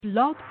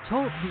Blog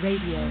Talk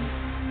Radio.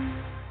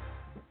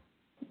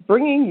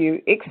 Bringing you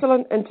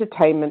excellent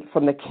entertainment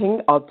from the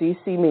King of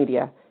DC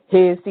Media.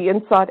 Here's the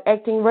Inside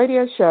Acting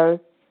Radio Show.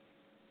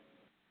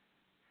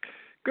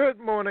 Good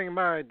morning,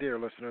 my dear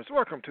listeners.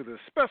 Welcome to the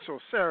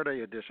special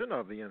Saturday edition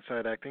of the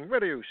Inside Acting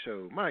Radio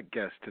Show. My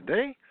guests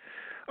today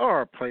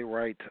are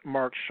playwright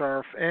Mark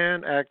Scharf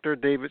and actor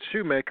David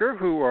Shoemaker,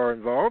 who are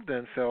involved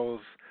in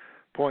Fells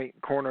Point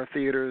Corner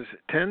Theater's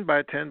 10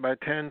 by 10 by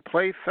 10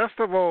 Play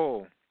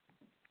Festival.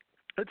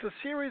 It's a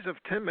series of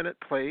 10-minute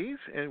plays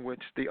in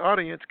which the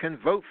audience can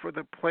vote for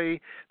the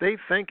play they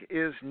think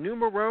is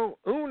numero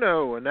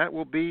uno, and that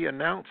will be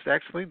announced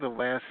actually the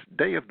last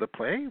day of the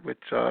play,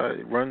 which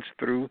runs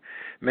through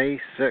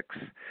May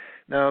 6th.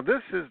 Now,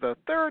 this is the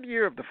third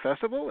year of the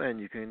festival,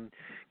 and you can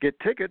get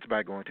tickets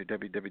by going to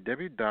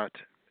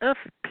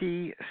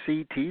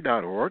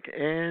www.fpct.org,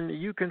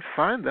 and you can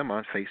find them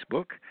on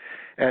Facebook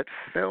at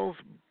Fells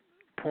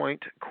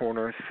Point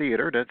Corner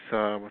Theater. That's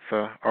with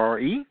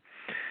R-E.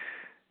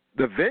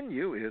 The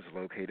venue is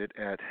located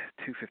at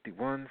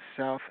 251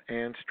 South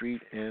Ann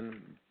Street in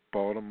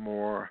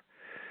Baltimore,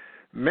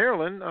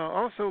 Maryland.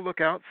 Also look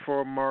out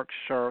for Mark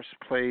Scharf's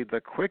play The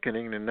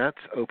Quickening, and that's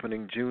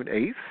opening June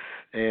 8th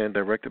and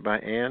directed by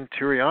Ann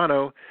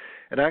Turiano.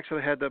 And I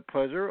actually had the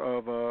pleasure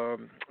of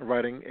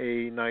writing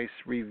a nice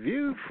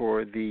review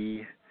for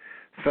the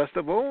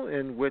festival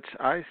in which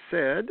I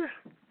said,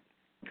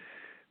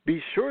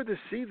 be sure to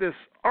see this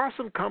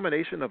awesome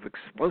combination of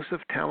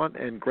explosive talent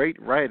and great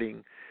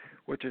writing,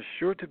 which is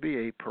sure to be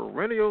a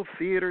perennial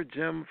theater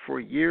gem for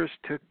years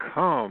to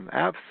come.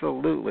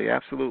 Absolutely,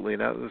 absolutely.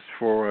 And that was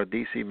for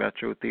DC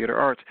Metro Theater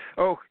Arts.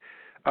 Oh,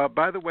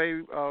 by the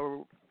way,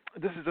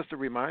 this is just a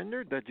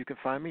reminder that you can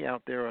find me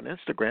out there on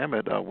Instagram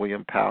at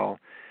William Powell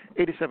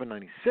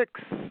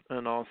 8796,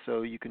 and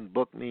also you can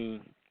book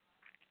me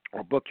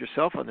or book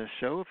yourself on this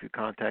show if you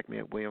contact me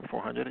at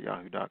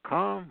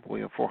william400@yahoo.com,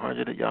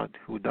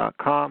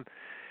 william400@yahoo.com.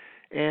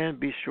 And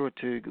be sure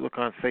to look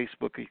on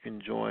Facebook. You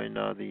can join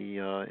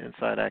the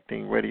Inside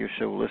Acting Radio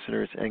Show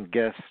listeners and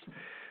guests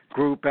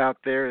group out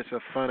there. It's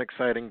a fun,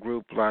 exciting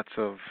group. Lots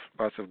of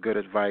good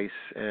advice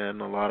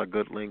and a lot of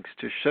good links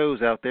to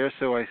shows out there.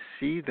 So I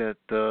see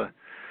that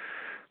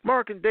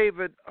Mark and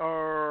David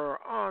are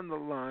on the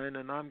line,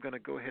 and I'm going to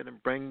go ahead and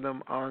bring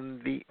them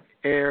on the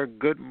air.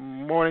 Good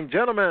morning,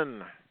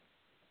 gentlemen.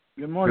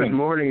 Good morning. Good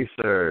morning,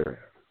 sir.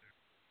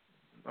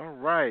 All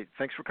right.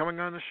 Thanks for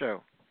coming on the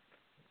show.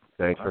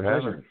 Thanks for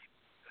having us.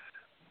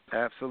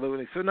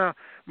 Absolutely. So now,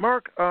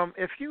 Mark,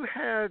 if you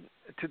had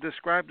to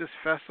describe this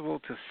festival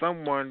to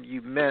someone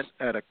you met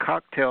at a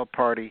cocktail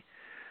party,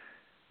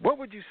 what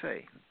would you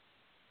say?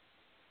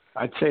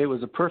 I'd say it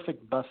was a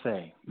perfect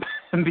buffet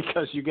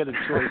because you get a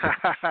choice.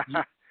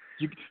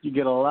 you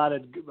get a lot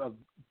of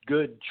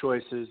good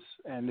choices,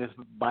 and if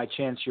by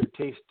chance your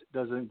taste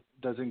doesn't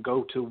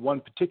go to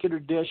one particular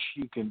dish,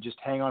 you can just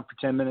hang on for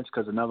 10 minutes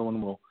because another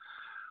one will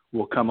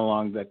come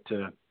along that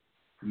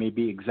may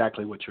be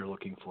exactly what you're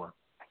looking for.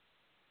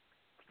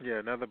 Yeah,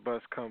 another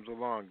bus comes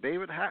along.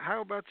 David, how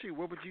about you?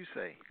 What would you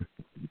say?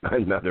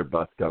 Another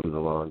bus comes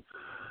along.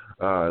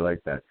 I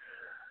like that.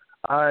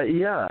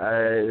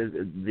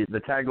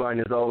 The tagline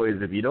is always,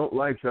 if you don't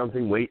like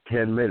something, wait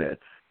 10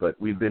 minutes. But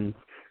we've been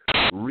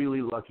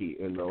really lucky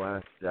in the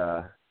last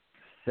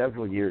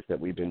several years that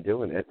we've been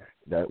doing it,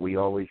 that we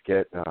always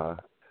get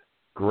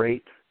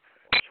great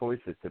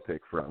choices to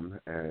pick from,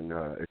 and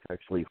it's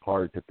actually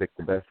hard to pick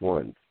the best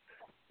ones.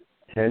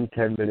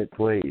 10-minute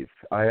plays.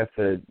 I have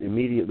to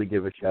immediately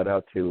give a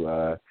shout-out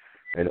to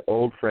an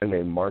old friend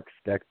named Mark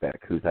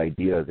Scharf, whose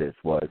idea this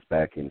was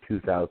back in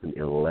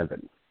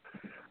 2011.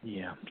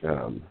 Yeah.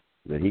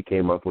 That he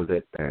came up with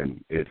it,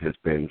 and it has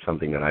been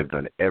something that I've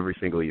done every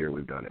single year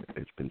we've done it.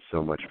 It's been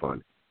so much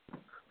fun.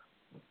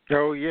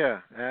 Oh, yeah,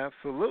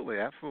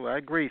 absolutely. I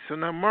agree. So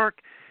now,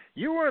 Mark,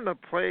 you were in a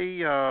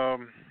play,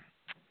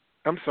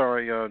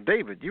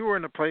 David, you were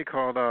in a play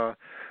called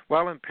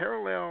While in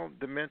Parallel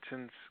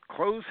Dimensions,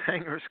 Clothes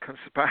Hangers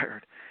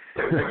Conspired.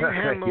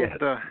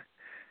 You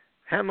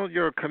handled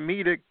your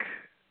comedic,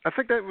 I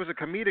think that was a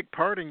comedic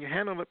part, and you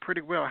handled it pretty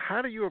well.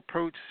 How do you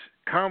approach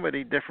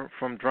comedy different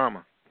from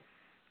drama?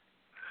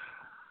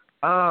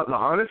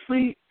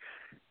 Honestly,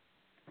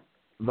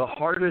 the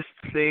hardest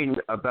thing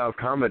about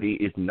comedy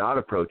is not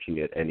approaching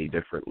it any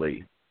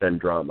differently than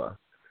drama.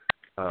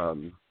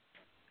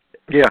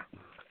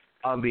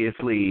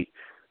 Obviously,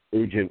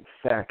 Agent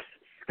Fax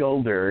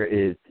Skulder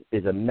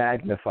is a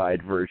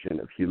magnified version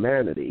of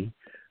humanity,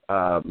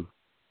 and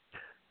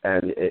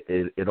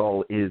it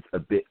all is a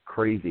bit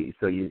crazy.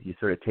 So you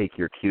sort of take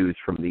your cues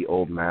from the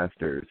old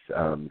masters.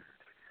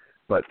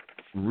 But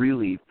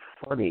really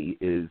funny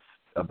is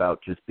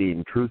about just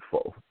being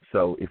truthful.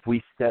 So if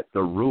we set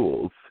the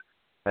rules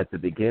at the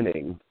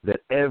beginning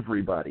that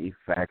everybody,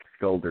 Fax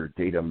Skulder,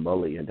 Data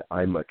Mully, and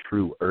I'm a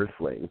True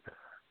Earthling,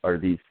 are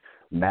these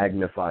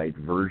magnified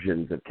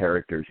versions of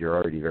characters you're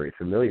already very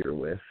familiar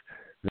with,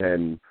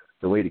 then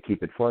the way to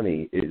keep it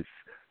funny is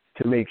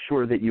to make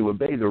sure that you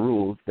obey the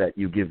rules that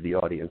you give the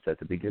audience at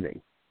the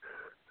beginning.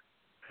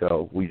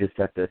 So we just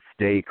have to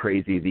stay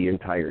crazy the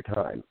entire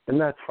time.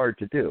 And that's hard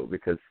to do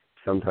because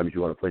sometimes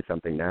you want to play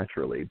something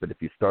naturally. But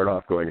if you start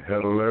off going,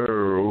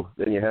 hello,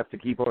 then you have to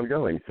keep on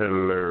going,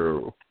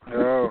 hello.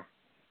 Oh.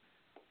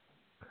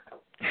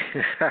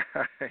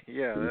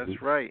 Yeah,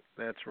 that's right.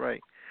 That's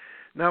right.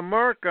 Now,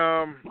 Mark,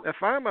 if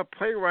I'm a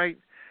playwright,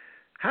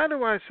 how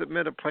do I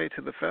submit a play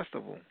to the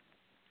festival?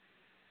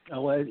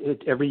 Well,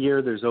 every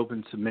year there's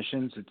open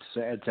submissions.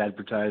 It's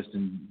advertised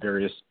in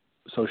various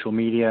social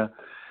media,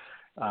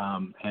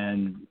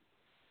 and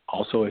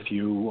also if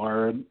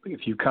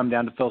you come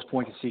down to Fells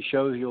Point to see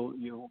shows,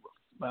 you'll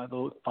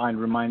find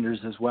reminders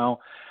as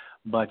well.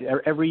 But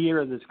every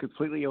year there's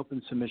completely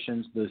open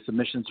submissions. The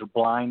submissions are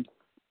blind,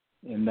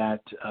 in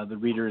that the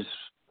readers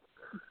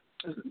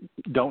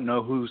don't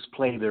know whose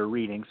play they're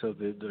reading, so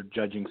they're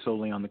judging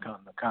solely on the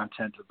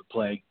content of the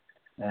play.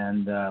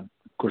 And of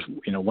course,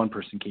 one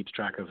person keeps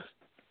track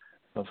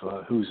of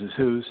whose is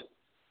whose,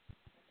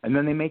 and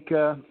then they make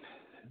a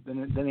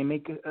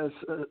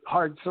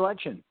hard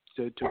selection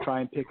to try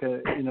and pick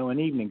an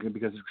evening,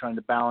 because they're trying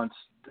to balance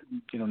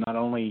not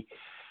only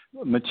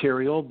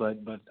material but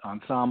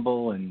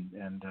ensemble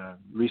and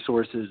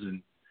resources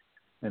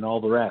and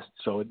all the rest.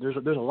 So there's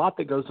a lot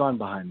that goes on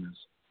behind this.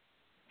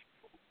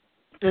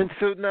 And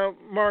so now,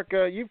 Mark,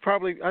 I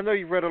know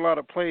you've read a lot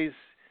of plays.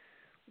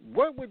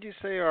 What would you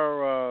say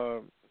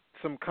are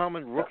some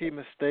common rookie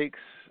mistakes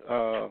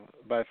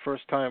by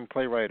first-time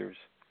playwrights?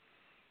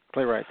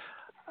 Okay.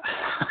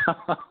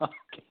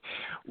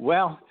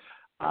 Well,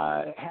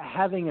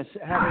 having a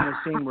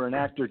scene where an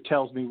actor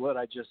tells me what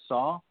I just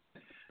saw.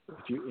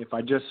 If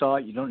I just saw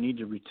it, you don't need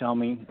to retell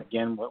me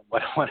again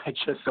what I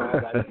just saw.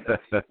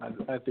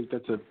 I think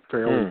that's a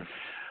fairly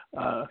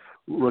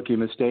rookie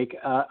mistake.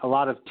 A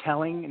lot of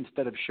telling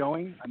instead of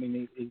showing. I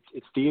mean,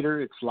 it's theater,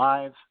 it's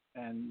live,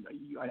 and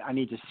I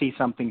need to see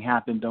something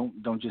happen.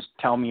 Don't just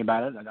tell me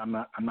about it. I'm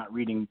not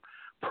reading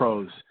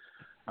prose.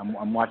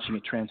 I'm watching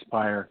it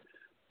transpire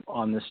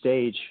on the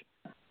stage,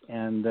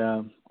 and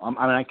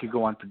I could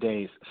go on for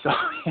days. So.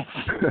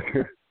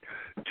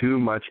 Too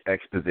much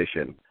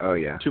exposition. Oh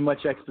yeah. Too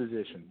much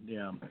exposition.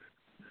 Yeah.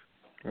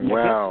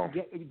 Wow.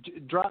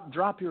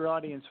 Drop your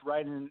audience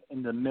right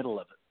in the middle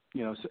of it.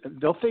 So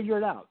they'll figure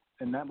it out,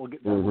 and that will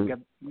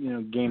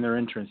gain their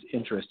interest.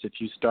 If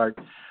you start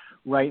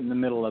right in the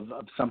middle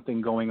of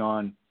something going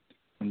on,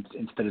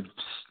 instead of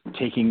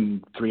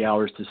taking 3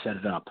 hours to set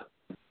it up.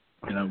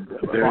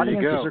 There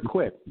audiences you go. are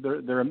quick.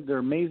 They're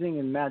amazing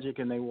and magic,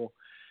 and they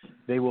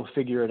will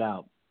figure it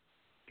out.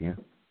 Yeah.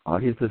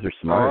 Audiences are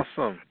smart.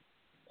 Awesome.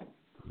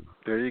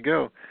 There you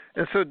go.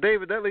 And so,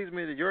 David, that leads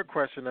me to your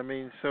question. I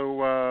mean,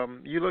 so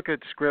you look at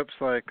scripts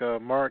like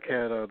Mark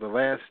had The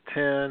Last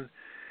 10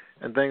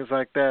 and things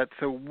like that.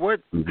 So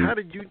how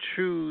did you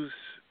choose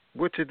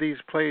which of these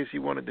plays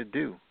you wanted to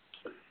do?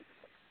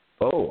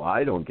 Oh,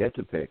 I don't get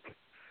to pick.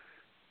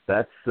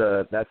 That's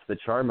the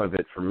charm of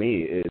it for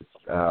me. Is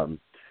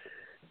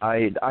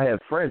I have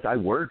friends. I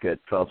work at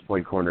Fells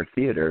Point Corner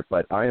Theater,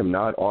 but I am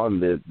not on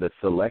the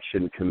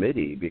selection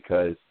committee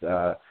because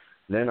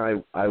then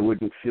I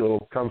wouldn't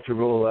feel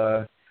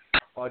comfortable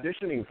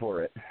auditioning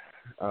for it.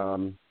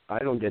 I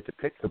don't get to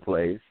pick the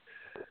plays.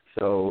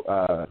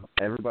 So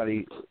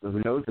everybody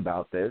who knows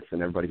about this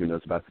and everybody who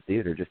knows about the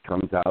theater just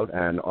comes out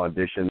and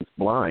auditions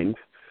blind.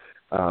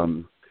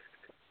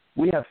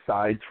 We have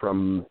sides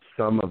from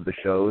some of the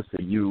shows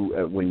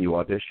that when you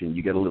audition,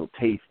 you get a little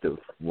taste of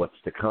what's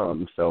to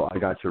come. So I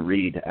got to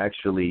read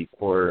actually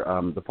for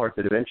the part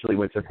that eventually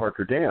went to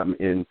Parker Dam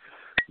in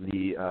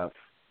the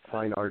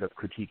Fine Art of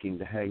Critiquing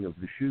the Hang of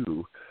the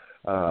Shoe.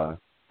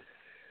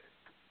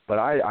 But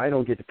I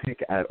don't get to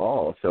pick at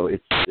all. So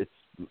it's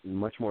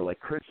much more like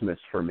Christmas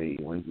for me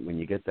when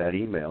you get that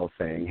email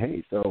saying,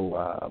 hey,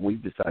 so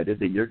we've decided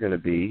that you're going to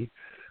be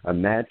a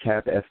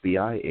madcap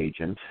FBI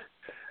agent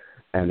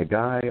and a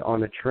guy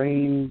on a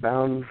train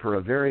bound for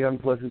a very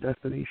unpleasant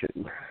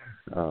destination.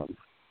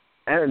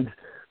 And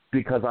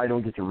because I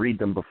don't get to read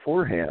them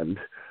beforehand,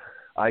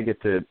 I get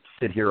to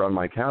sit here on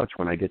my couch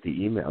when I get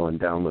the email and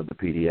download the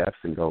PDFs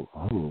and go,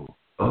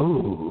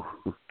 oh.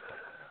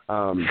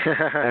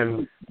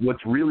 And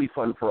what's really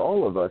fun for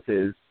all of us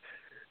is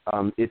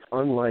it's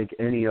unlike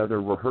any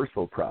other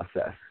rehearsal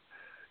process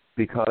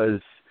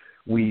because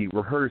we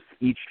rehearse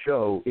each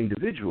show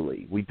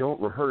individually. We don't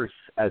rehearse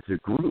as a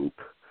group.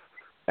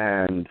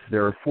 And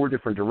there are 4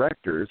 different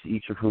directors,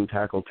 each of whom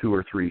tackle 2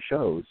 or 3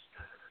 shows.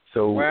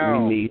 So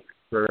wow. We meet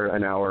for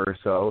an hour or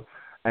so,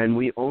 and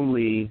we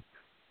only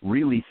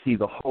really see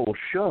the whole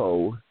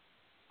show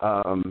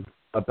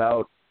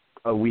about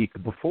a week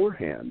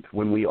beforehand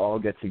when we all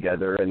get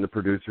together and the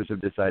producers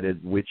have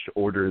decided which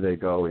order they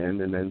go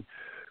in, and then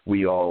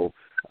we all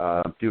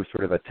do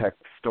sort of a tech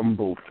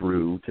stumble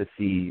through to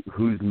see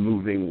who's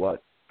moving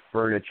what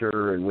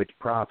furniture and which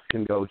props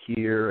can go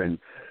here, and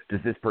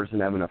does this person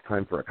have enough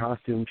time for a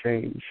costume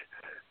change?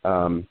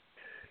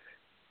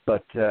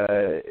 But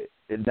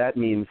that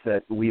means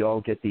that we all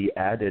get the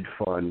added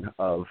fun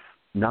of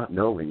not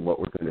knowing what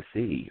we're going to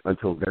see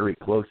until very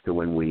close to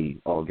when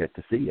we all get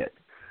to see it.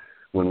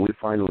 When we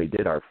finally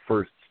did our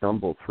first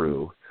stumble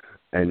through,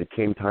 and it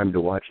came time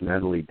to watch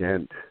Natalie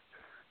Dent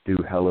do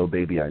Hello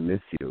Baby I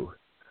Miss You,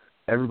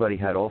 everybody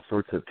had all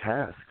sorts of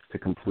tasks to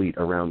complete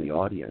around the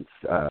audience,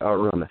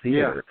 around the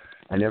theater,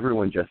 and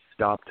everyone just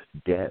stopped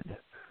dead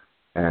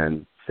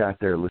and sat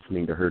there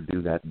listening to her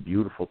do that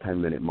beautiful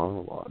 10-minute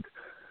monologue.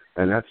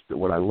 And that's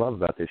what I love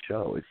about this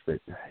show, is that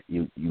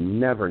you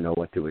never know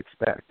what to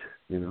expect.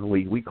 You know,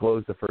 we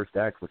closed the first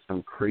act with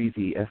some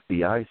crazy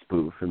FBI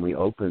spoof, and we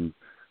opened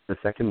the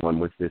second one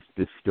with this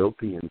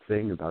dystopian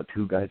thing about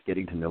two guys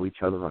getting to know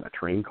each other on a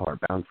train car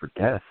bound for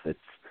death.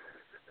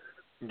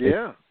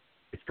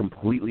 It's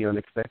completely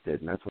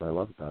unexpected, and that's what I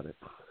love about it.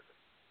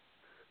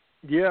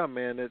 Yeah,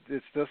 man,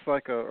 it's just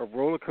like a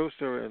roller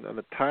coaster and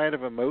a tide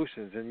of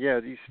emotions. And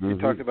you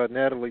talked about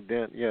Natalie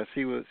Dent. Yeah,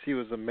 she was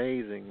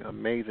amazing.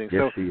 Yes,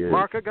 So, she is.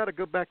 Mark, I got to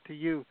go back to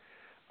you.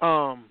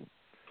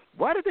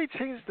 Why did they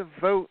change the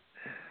vote?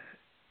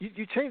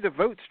 You changed the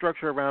vote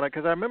structure around it,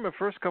 because I remember the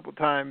first couple of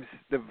times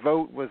the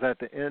vote was at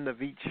the end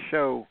of each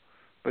show,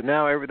 but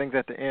now everything's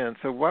at the end.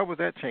 So why was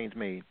that change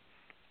made?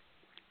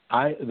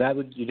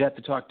 You'd have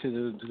to talk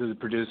to the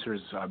producers.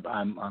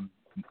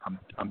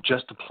 I'm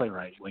just a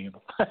playwright, William.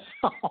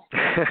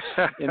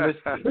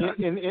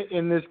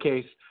 in this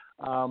case,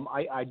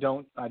 I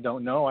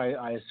don't know.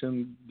 I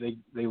assume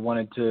they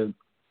wanted to.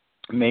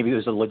 Maybe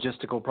there's a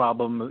logistical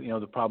problem. You know,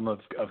 the problem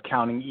of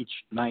counting each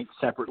night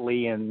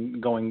separately and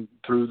going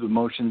through the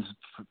motions.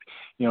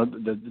 You know,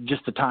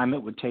 just the time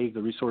it would take,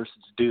 the resources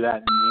to do that,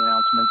 and the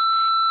announcements.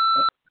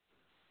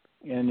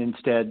 And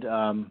instead,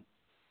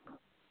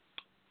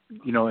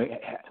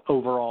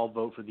 overall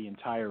vote for the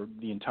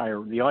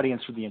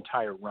audience for the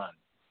entire run,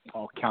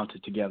 all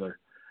counted together.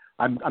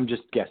 I'm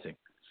just guessing.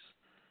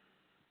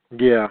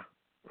 Yeah.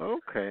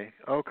 Okay.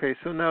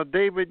 So now,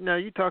 David,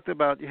 you talked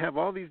about you have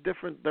all these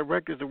different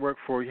directors to work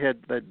for. You had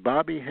that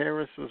Bobby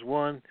Harris was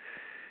one.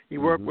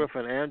 You work with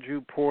an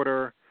Andrew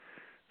Porter.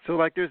 So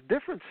there's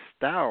different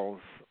styles.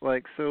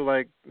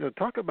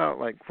 Talk about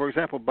for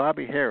example,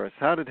 Bobby Harris.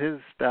 How did his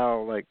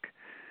style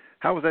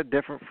how was that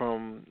different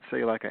from,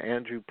 say, like an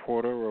Andrew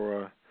Porter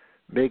or a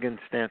Megan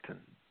Stanton?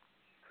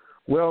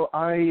 Well,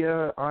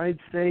 I'd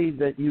say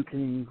that you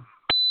can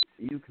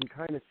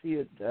kind of see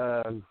it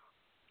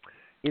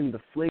in the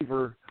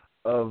flavor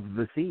of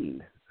the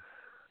scene.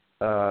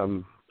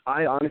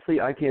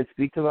 I can't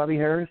speak to Bobby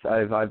Harris.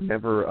 I've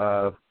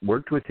never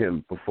worked with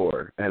him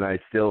before, and I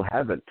still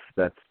haven't.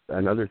 That's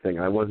another thing.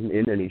 I wasn't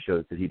in any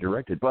shows that he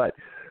directed, but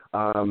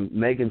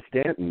Megan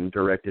Stanton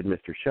directed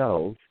Mr.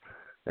 Shells,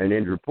 and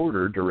Andrew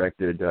Porter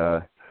directed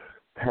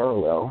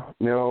Parallel.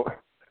 Now,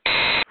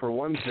 for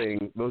one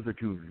thing, those are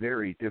two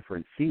very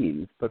different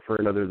scenes, but for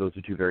another, those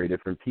are two very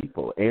different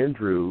people.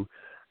 Andrew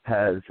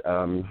has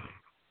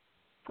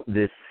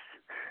this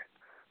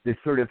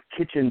sort of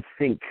kitchen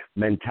sink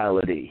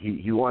mentality.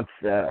 He wants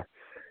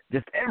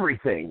just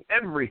everything.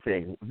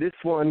 This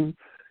one,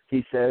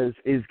 he says,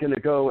 is going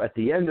to go at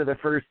the end of the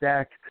first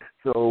act,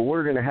 so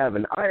we're going to have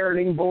an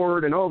ironing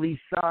board and all these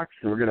socks,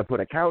 and we're going to put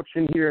a couch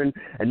in here,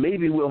 and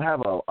maybe we'll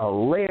have a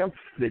lamp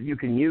that you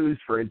can use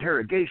for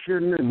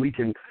interrogation,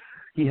 and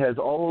he has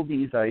all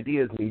these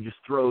ideas, and he just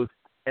throws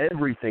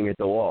everything at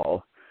the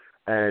wall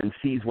and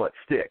sees what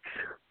sticks.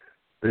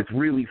 But it's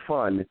really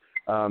fun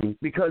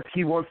because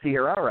he wants to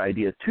hear our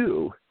ideas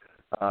too,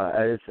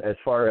 as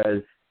far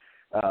as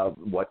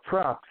what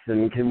props,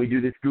 and can we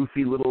do this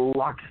goofy little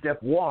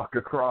lockstep walk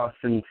across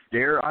and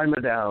stare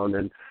Ima down,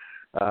 and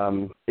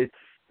it's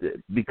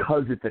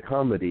because it's a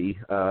comedy,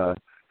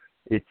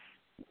 it's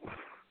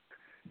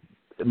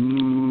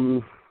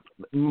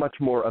much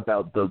more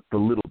about the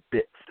little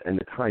bits and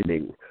the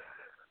timing.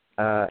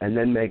 And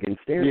then Megan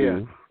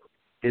Stanton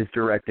is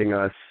directing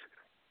us,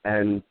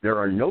 and there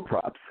are no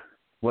props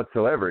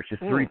whatsoever. It's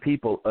just three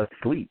people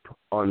asleep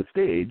on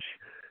stage.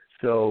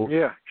 So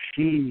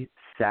she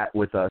sat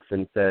with us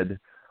and said,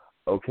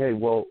 okay,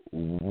 well,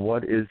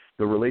 what is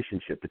the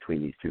relationship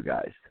between these two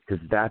guys?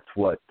 Because that's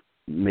what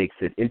makes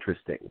it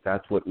interesting.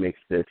 That's what makes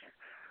this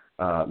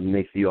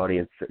makes the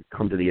audience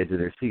come to the edge of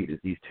their seat, is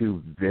these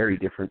two very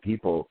different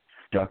people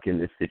stuck in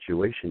this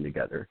situation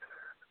together.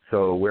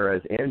 So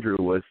whereas Andrew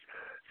was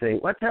saying,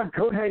 let's have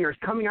coat hangers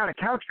coming out of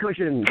couch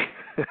cushions,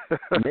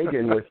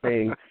 Megan was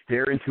saying,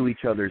 stare into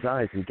each other's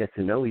eyes and get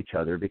to know each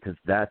other, because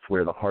that's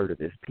where the heart of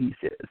this piece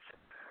is.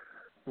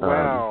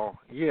 Wow.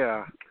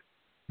 Yeah.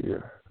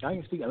 I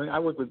can speak. I mean, I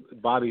worked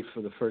with Bobby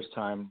for the first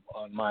time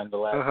on mine, the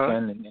last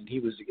 10, and he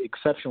was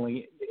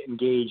exceptionally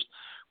engaged.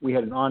 We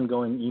had an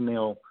ongoing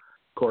email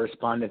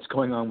correspondence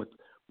going on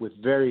with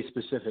very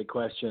specific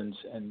questions,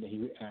 and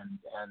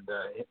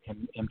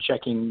him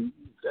checking,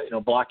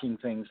 blocking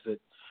things that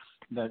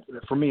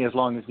for me, as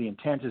long as the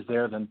intent is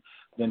there, then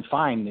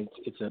fine.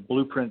 It's a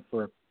blueprint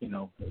for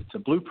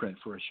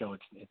a show.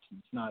 It's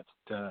not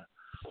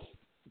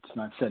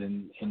set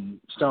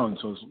in stone.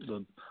 So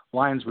the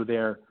lines were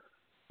there.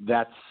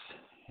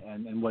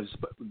 And was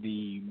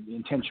the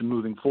intention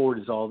moving forward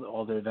is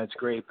all there. That's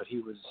great. But he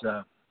was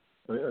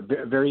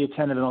very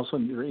attentive and also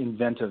very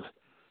inventive,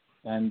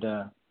 and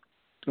it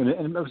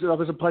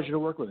was a pleasure to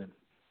work with him.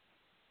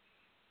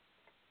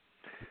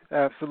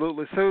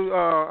 Absolutely. So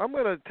I'm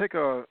going to take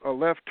a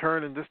left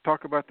turn and just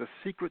talk about the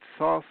secret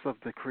sauce of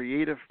the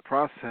creative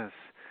process.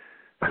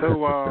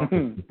 So,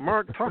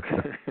 Mark, talk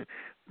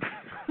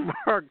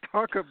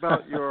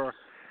about your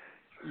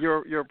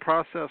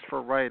process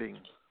for writing.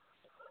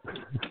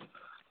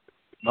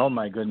 Oh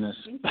my goodness.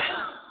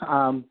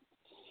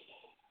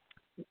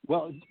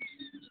 Well,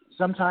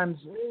 sometimes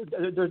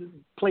the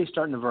plays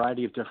start in a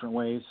variety of different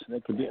ways.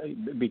 It could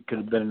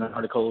have been an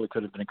article, it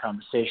could have been a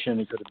conversation,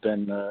 it could have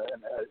been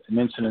an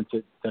incident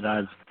that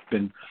I've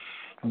been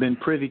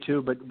privy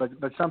to.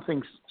 But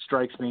something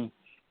strikes me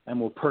and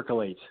will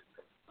percolate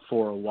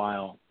for a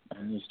while,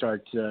 and you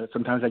start.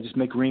 Sometimes I just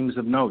make reams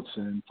of notes,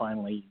 and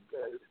finally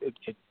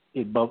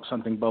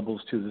something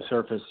bubbles to the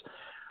surface.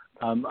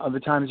 Other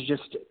times,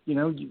 just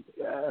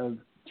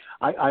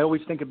I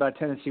always think about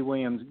Tennessee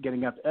Williams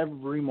getting up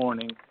every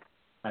morning,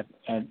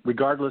 and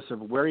regardless of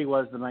where he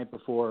was the night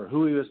before, or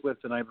who he was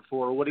with the night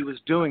before, or what he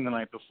was doing the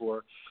night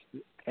before,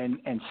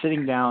 and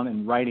sitting down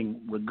and writing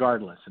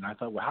regardless. And I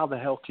thought, well, how the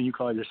hell can you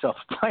call yourself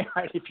a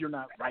playwright if you're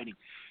not writing?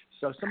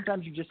 So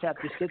sometimes you just have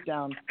to sit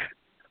down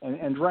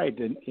and write,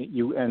 and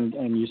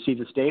you see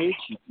the stage,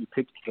 you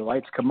pick, the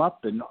lights come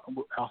up, and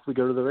off we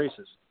go to the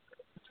races.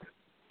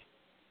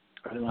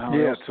 I don't know how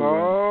else it's to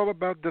all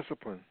about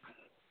discipline.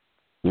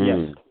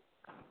 Yes.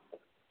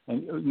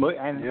 And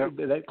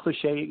that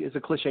cliche is a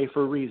cliche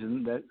for a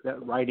reason,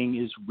 that writing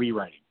is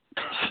rewriting.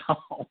 So.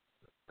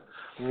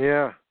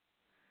 Yeah.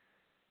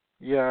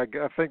 Yeah,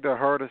 I think the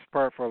hardest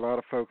part for a lot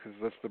of folks is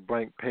just the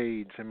blank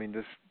page. I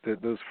mean,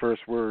 those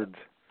first words.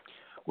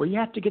 Well, you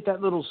have to get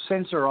that little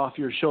censor off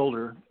your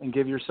shoulder and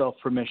give yourself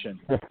permission.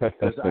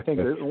 Because I think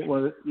it's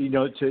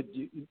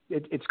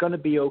going to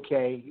be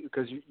okay,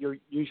 because you're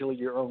usually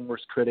your own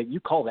worst critic.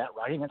 You call that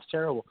writing? That's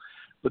terrible.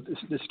 But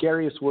the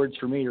scariest words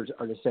for me are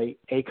to say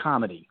a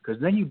comedy, because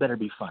then you better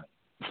be funny.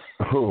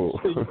 Oh.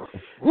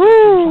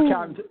 Woo!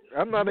 I'm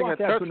not even going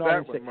to touch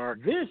that one, Mark.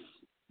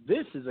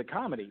 This is a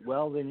comedy.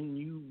 Well, then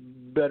you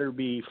better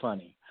be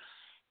funny.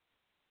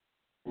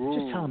 Ooh,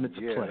 just tell them it's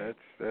a play.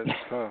 That's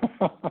tough.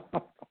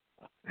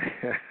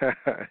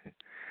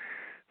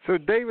 So,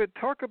 David,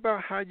 talk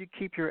about how you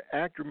keep your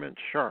acumen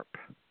sharp.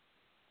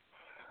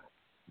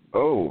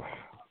 Oh,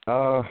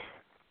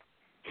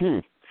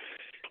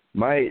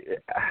 My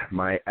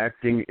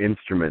acting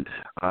instrument.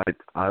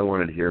 I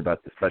wanted to hear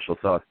about the special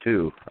sauce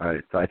too.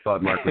 I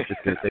thought Mark was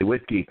just going to say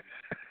whiskey.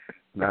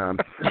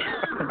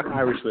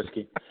 Irish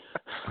whiskey.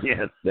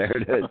 Yes, there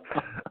it is.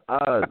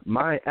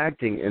 My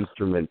acting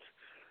instrument.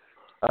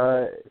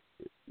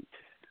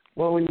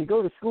 Well, when you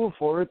go to school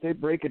for it, they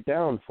break it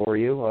down for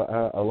you.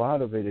 A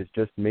lot of it is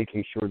just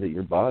making sure that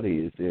your body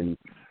is in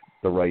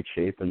the right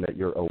shape and that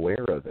you're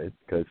aware of it.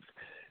 Because,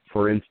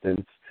 for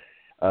instance,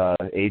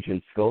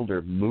 Agent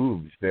Skulder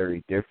moves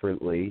very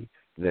differently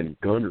than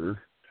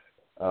Gunner,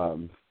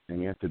 and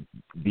you have to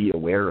be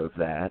aware of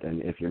that.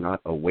 And if you're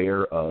not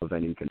aware of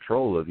and in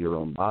control of your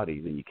own body,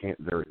 then you can't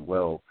very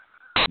well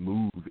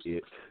move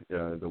it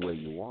the way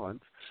you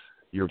want.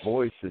 Your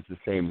voice is the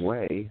same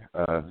way.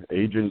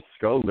 Agent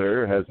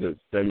Skulder has a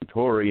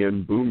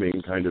stentorian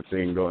booming kind of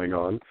thing going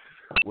on,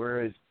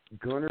 whereas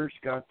Gunner's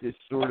got this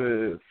sort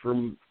of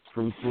from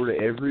sort of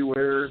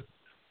everywhere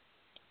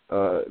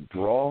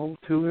drawl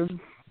to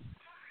him.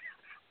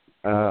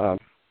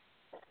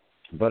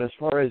 But as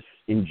far as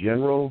in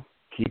general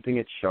keeping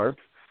it sharp,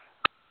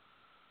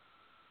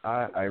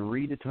 I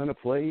read a ton of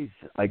plays.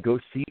 I go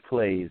see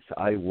plays.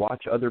 I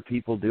watch other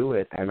people do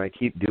it, and I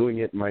keep doing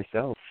it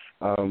myself.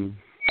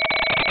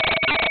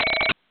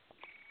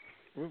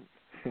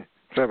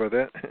 Sorry about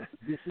that.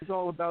 This is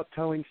all about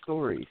telling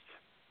stories.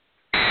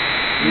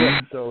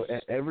 Yeah. So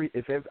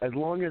as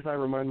long as I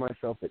remind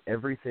myself that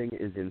everything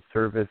is in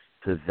service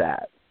to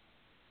that,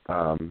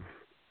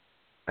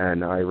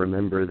 and I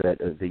remember that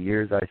the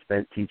years I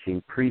spent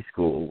teaching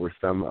preschool were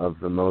some of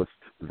the most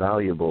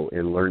valuable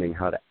in learning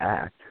how to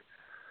act,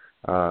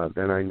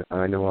 then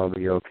I know I'll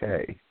be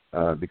okay.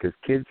 Because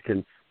kids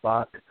can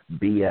spot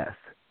BS.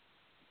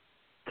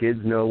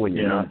 Kids know when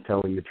you're not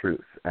telling the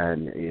truth.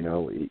 And,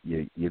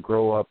 you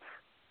grow up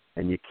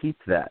and you keep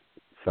that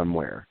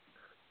somewhere.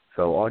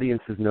 So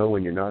audiences know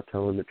when you're not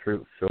telling the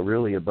truth. So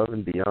really, above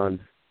and beyond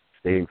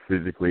staying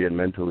physically and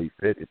mentally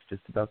fit, it's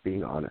just about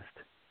being honest.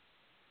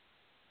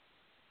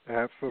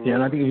 Absolutely. Yeah,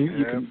 and I think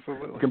you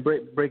can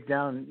break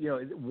down,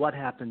 what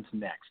happens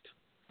next.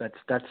 That's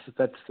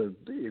the,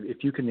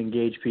 if you can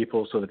engage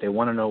people so that they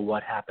want to know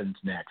what happens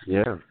next.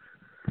 Yeah.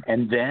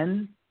 And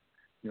then,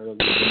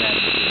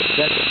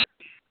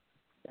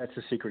 that's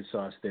the secret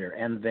sauce there.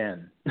 And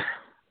then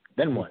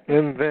what?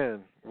 And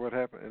then what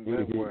happened? And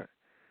then what?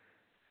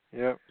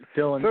 Yep.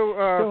 Fill in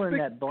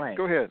that blank.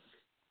 Go ahead.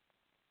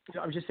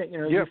 I'm just saying,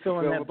 you fill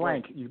in that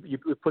blank. You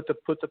put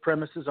the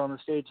premises on the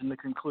stage and the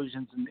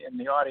conclusions in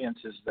the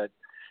audiences that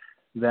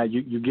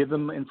you give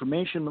them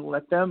information and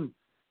let them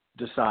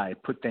decide,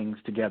 put things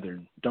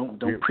together. Don't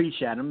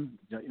preach at them.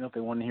 If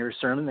they want to hear a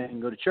sermon, they can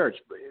go to church.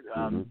 But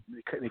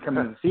they come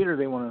into the theater,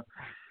 they want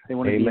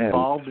to be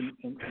involved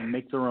and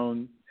make their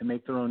own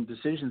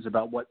decisions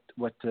about what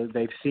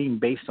they've seen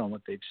based on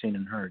what they've seen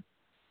and heard.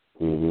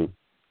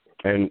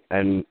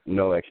 And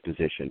no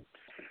exposition.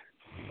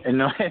 And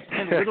no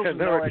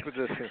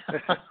exposition.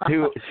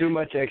 Too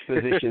much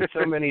exposition.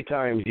 So many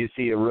times you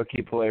see a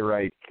rookie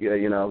playwright,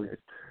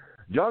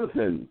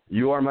 Jonathan,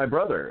 you are my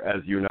brother,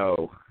 as you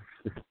know.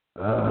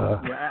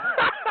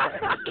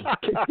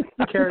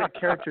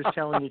 Characters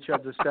telling each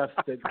other stuff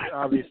that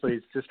obviously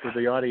it's just for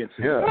the audience.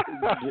 Yeah.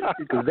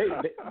 Because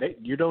they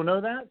you don't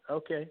know that?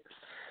 Okay.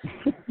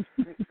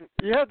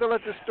 You have to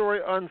let the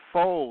story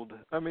unfold.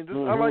 I mean,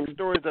 I like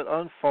stories that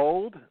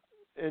unfold,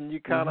 and you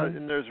kind of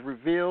and there's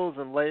reveals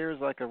and layers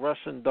like a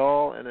Russian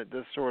doll, and it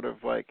just sort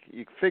of like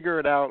you figure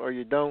it out or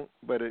you don't,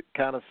 but it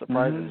kind of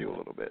surprises you a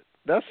little bit.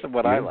 That's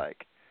what I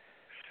like.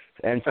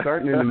 And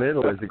starting in the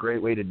middle is a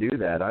great way to do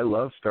that. I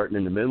love starting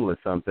in the middle of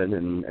something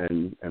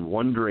and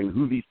wondering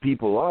who these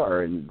people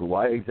are and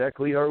why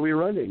exactly are we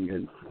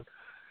running.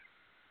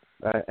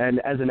 And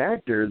as an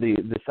actor,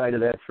 the side of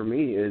that for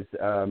me is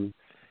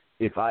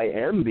if I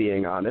am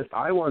being honest,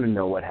 I want to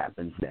know what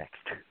happens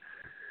next.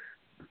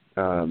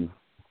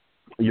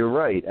 You're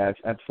right,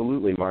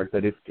 absolutely, Mark,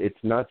 that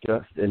it's not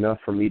just enough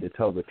for me to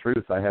tell the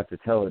truth. I have to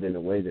tell it in a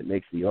way that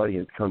makes the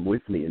audience come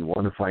with me and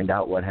want to find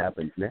out what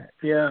happens next.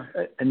 Yeah,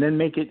 and then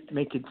make it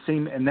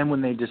seem, and then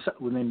when they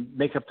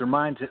make up their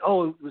minds, that,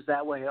 oh, it was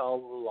that way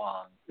all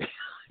along.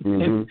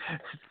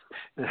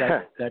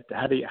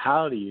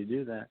 How do you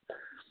do that?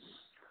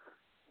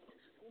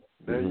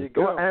 There you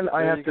go. Well, and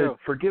I have to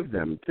forgive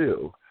them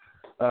too.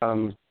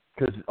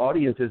 Because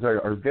audiences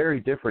are very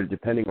different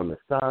depending on the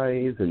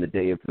size and the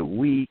day of the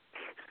week.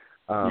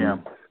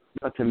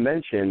 Not to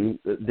mention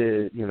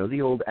the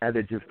old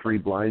adage of three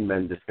blind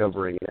men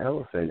discovering an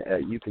elephant.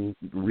 You can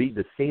read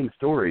the same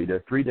story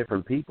to three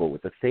different people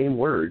with the same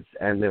words,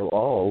 and they'll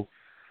all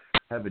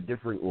have a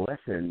different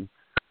lesson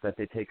that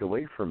they take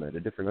away from it, a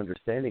different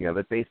understanding of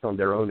it based on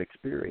their own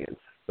experience.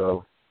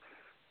 So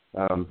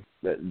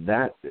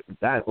that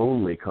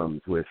only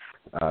comes with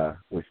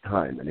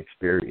time and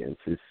experience.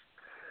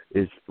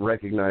 Is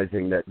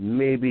recognizing that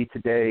maybe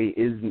today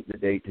isn't the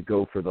day to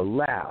go for the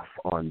laugh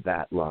on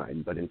that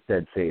line, but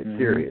instead say it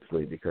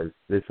seriously because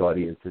this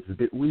audience is a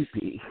bit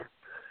weepy.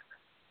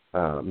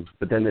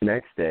 But then the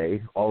next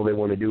day, all they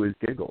want to do is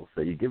giggle,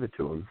 so you give it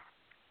to them.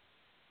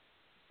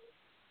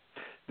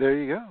 There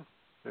you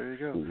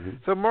go.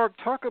 So, Mark,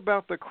 talk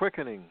about The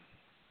Quickening.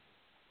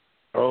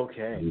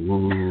 Okay.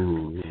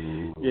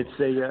 It's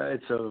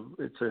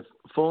a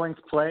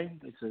full-length play.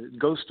 It's a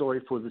ghost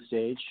story for the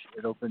stage.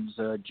 It opens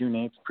June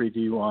 8th,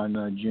 preview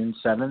on June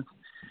 7th,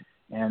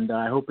 and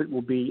I hope it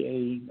will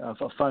be a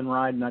fun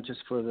ride, not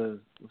just for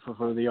the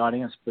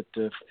audience, but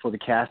for the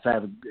cast. I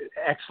have an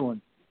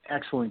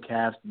excellent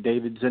cast.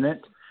 David's in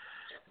it,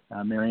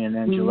 Marianne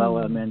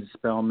Angelella, Amanda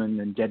Spellman,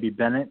 and Debbie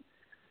Bennett.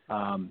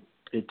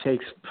 It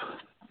takes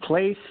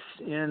place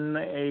in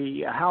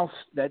a house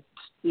that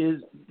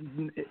is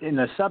in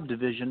a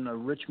subdivision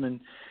of Richmond,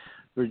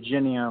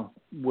 Virginia,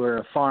 where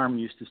a farm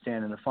used to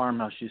stand, and a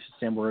farmhouse used to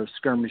stand, where a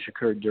skirmish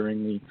occurred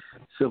during the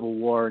Civil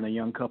War, and a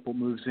young couple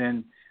moves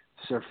in.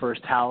 It's their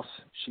first house.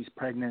 She's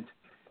pregnant,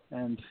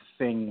 and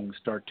things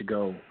start to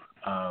go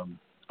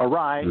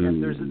awry.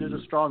 And there's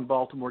a strong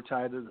Baltimore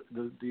tie.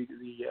 The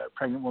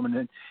pregnant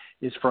woman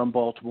is from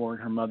Baltimore,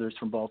 and her mother's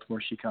from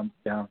Baltimore. She comes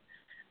down.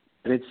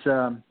 But it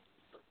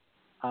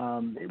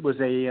was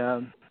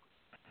a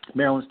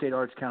Maryland State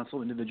Arts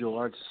Council Individual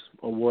Arts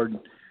Award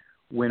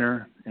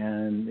winner,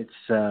 and it's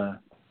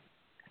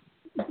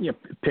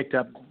picked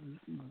up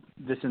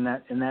this and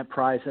that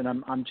prize, and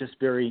I'm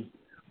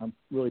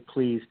really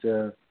pleased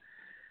that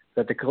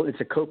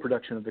it's a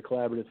co-production of the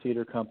Collaborative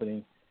Theater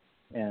Company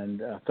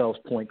and Fells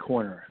Point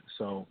Corner.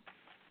 So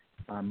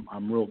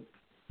I'm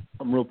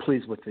real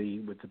pleased with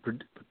the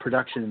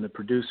production and the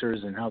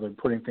producers and how they're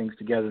putting things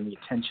together and the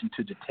attention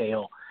to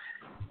detail.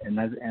 And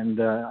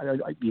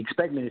you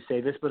expect me to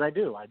say this, but I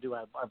do. I've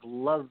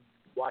loved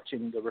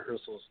watching the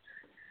rehearsals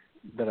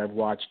that I've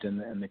watched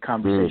and the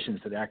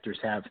conversations that actors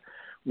have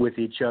with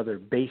each other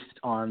based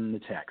on the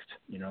text.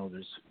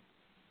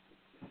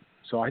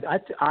 So I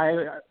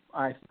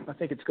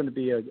think it's going to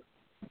be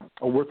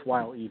a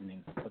worthwhile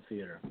evening of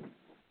theater.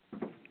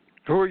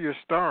 Who are your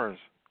stars?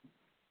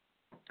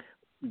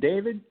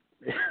 David.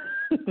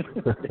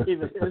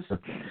 David is.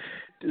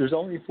 There's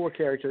only 4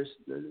 characters.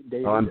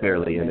 David, I'm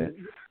barely in it.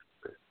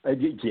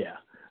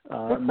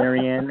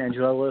 Marianne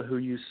Angelella, who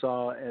you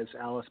saw as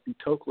Alice B.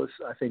 Toklas,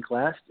 I think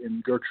last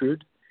in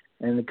Gertrude,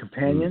 and the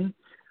companion,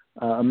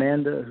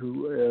 Amanda,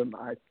 who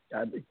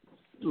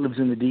lives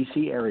in the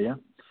D.C. area,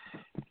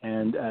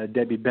 and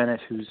Debbie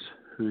Bennett, who's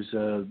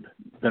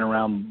been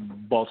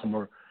around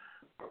Baltimore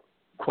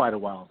quite a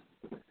while,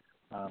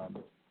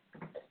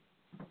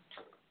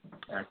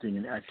 acting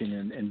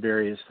in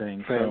various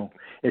things. So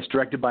it's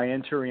directed by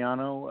Ann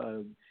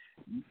Turiano.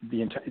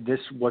 This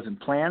wasn't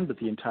planned, but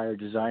the entire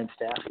design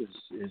staff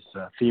is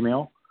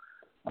female.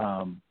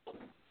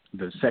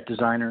 The set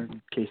designer,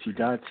 Casey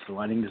Dutz, the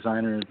lighting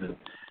designer,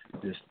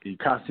 the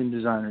costume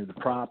designer, the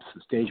props,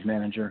 the stage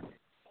manager.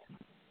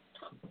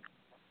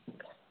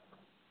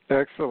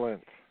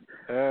 Excellent.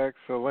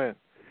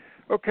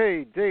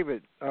 Okay,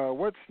 David,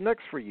 what's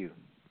next for you?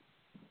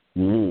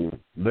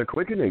 The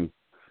Quickening.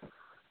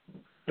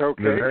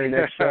 Okay. The very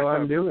next show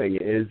I'm doing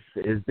is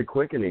The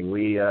Quickening.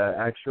 We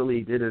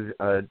actually did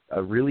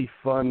a really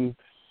fun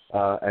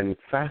and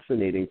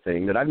fascinating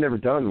thing that I've never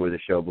done with a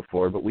show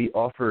before, but we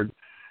offered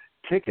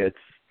tickets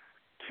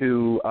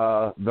to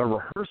the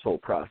rehearsal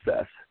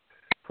process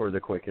for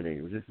The Quickening.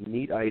 It was this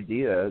neat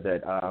idea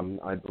that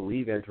I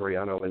believe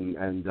Antoriano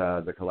and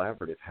the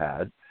Collaborative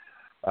had,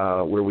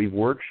 where we've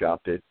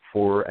workshopped it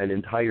for an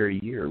entire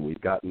year.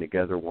 We've gotten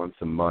together once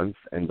a month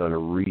and done a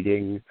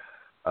reading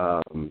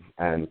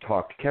and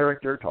talked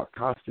character, talked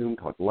costume,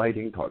 talked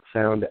lighting, talked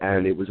sound,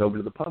 and it was open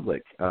to the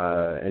public.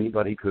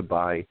 Anybody could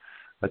buy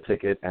a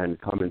ticket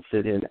and come and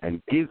sit in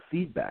and give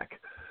feedback.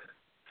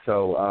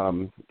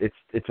 So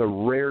it's a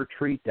rare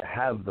treat to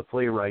have the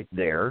playwright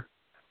there,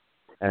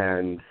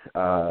 and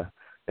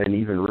an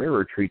even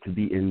rarer treat to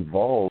be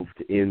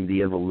involved in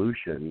the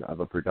evolution of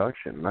a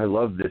production. I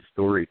love this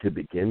story to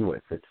begin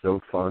with. It's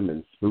so fun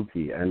and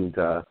spooky, and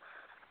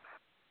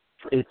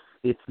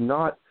it's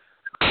not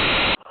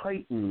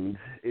heightened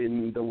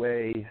in the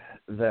way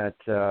that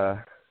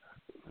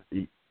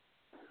the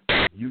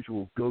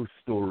usual ghost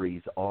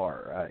stories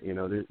are.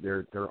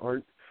 There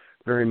aren't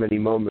very many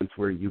moments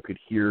where you could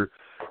hear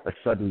a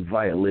sudden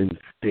violin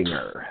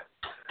stinger.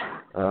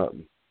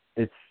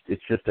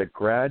 It's just a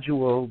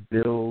gradual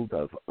build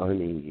of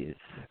unease,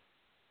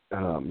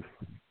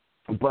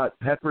 but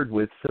peppered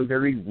with some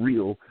very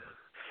real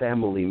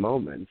family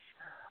moments,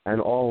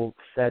 and all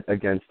set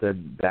against a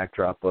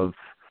backdrop of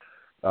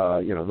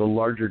the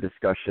larger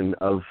discussion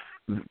of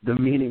the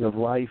meaning of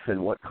life and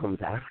what comes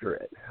after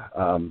it.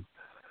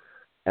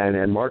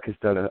 And Mark has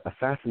done a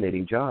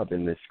fascinating job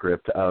in this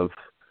script of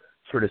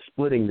sort of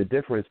splitting the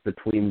difference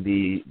between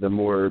the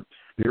more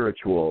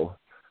spiritual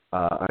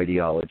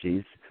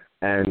ideologies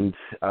and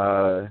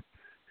the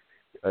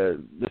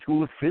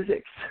School of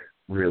Physics,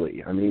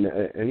 really. I mean,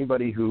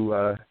 anybody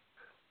who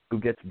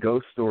gets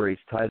ghost stories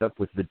tied up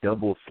with the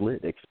double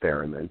slit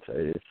experiment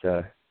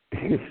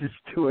is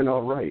doing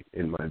all right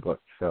in my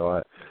book.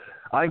 So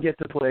I get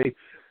to play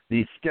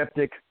the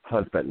skeptic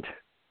husband.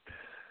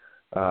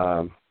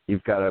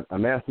 You've got a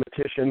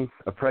mathematician,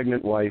 a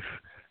pregnant wife,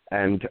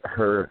 and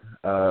her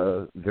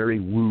very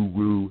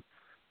woo-woo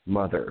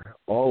mother,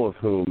 all of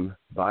whom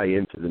buy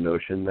into the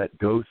notion that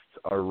ghosts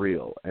are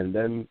real. And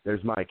then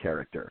there's my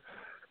character,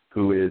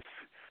 who is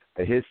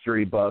a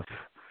history buff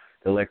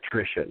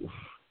electrician,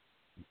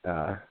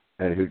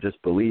 and who just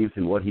believes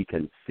in what he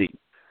can see.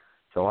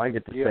 So I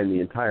get to spend the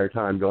entire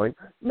time going,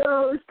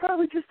 no, it's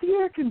probably just the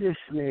air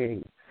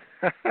conditioning.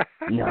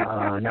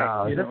 No,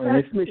 the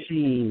fax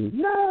machine.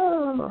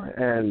 No.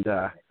 And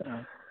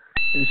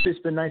it's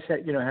just been nice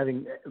that,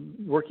 having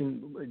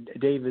working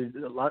David.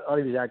 A lot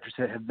of these actors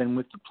have been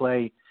with the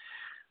play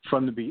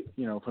from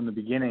the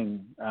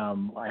beginning.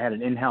 I had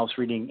an in-house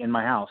reading in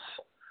my house.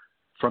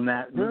 From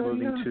that,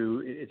 moving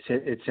to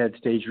it's had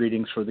stage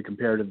readings for the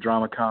Comparative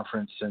Drama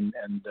Conference and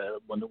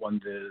one that won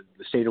the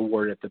state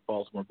award at the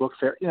Baltimore Book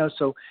Fair.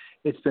 So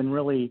it's been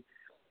really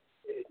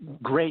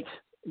great.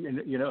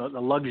 A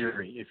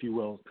luxury, if you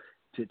will,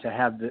 to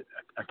have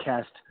a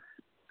cast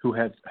who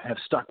have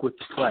stuck with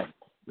the play.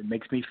 It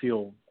makes me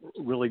feel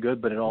really good,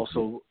 but it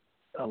also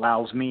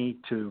allows me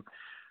to,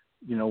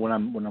 when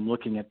I'm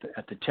looking at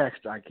the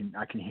text, I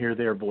can hear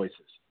their voices.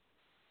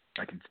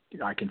 I can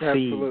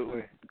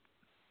Absolutely. see,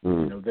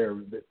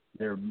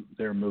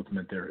 their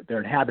movement.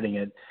 They're inhabiting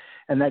it,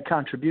 and that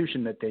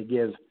contribution that they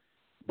give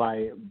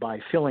by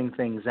filling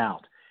things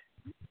out.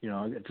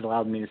 It's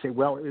allowed me to say,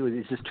 well,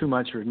 is this too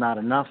much or not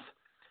enough?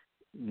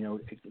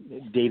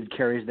 David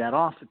carries that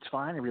off. It's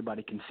fine.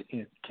 Everybody can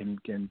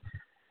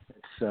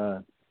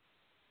it's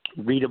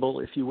readable,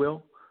 if you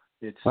will.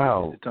 It's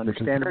understandable. The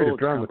Comparative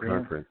Drama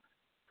Conference.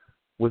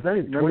 Was that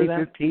in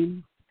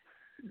 2015?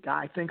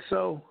 I think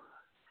so.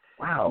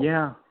 Wow.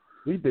 Yeah.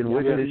 We've been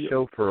with this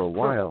show for a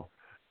while.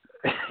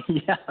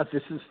 Yeah,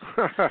 this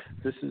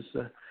is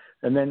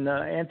and then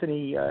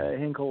Anthony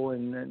Hinkle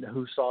and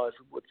who saw us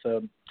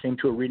came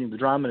to a reading. The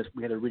Dramatist.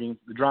 We had a reading.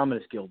 The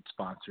Dramatist Guild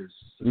sponsors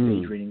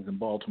stage readings in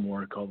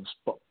Baltimore called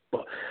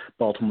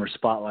Baltimore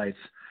Spotlights,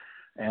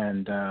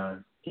 and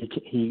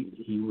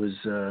he was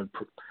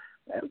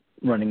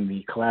running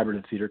the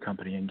Collaborative Theater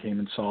Company and came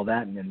and saw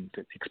that and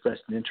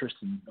expressed an interest,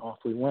 and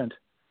off we went.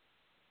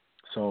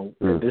 So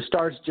the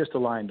stars just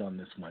aligned on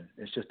this one.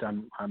 It's just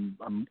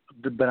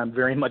but I'm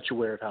very much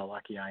aware of how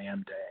lucky I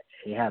am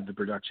to have the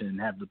production and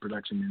have the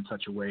production in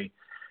such a way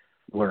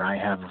where I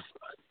have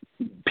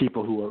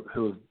people who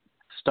have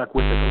stuck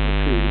with it over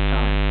a period of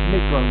time and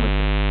they've grown with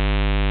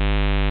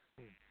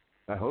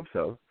it. I hope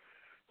so.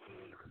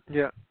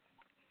 Yeah.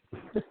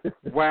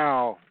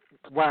 Wow.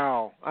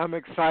 I'm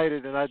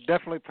excited, and I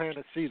definitely plan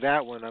to see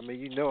that one. I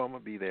mean, I'm gonna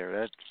be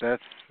there.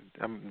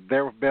 I'm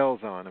there with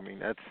bells on. I mean,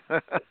 that's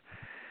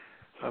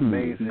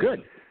amazing.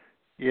 Good.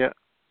 Yeah.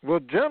 Well,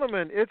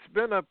 gentlemen, it's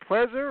been a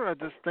pleasure. I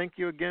just thank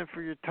you again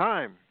for your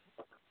time.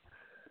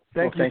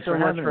 Thank you so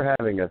much for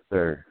having us,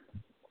 sir.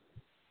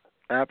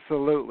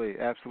 Absolutely.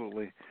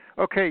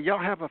 Okay, y'all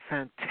have a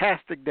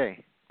fantastic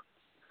day.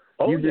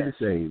 You do the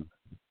same.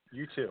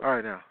 You too. All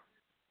right, now.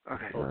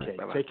 Okay. Okay.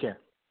 Bye-bye. Take care.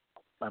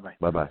 Bye-bye.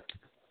 Bye-bye.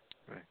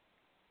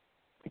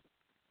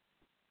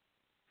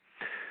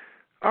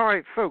 All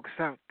right, folks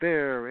out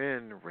there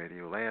in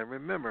Radio Land,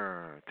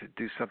 remember to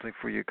do something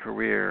for your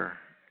career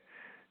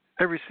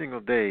every single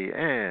day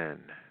and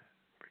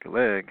break a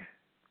leg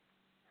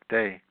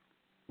day.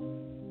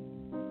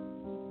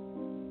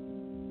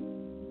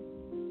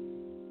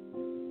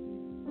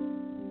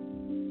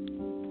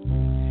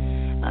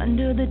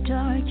 Under the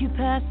dark you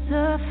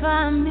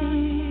pacify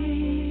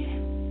me.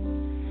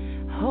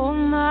 Hold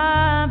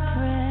my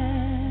breath.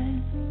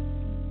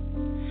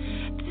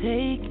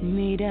 Take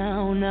me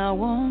down, I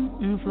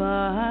won't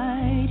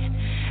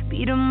fight.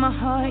 Beat of my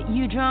heart,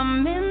 you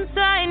drum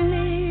inside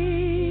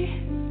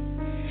me.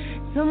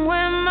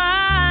 Somewhere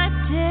my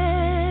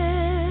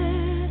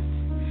death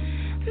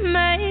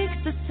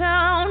makes a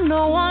sound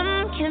no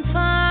one can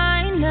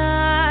find out.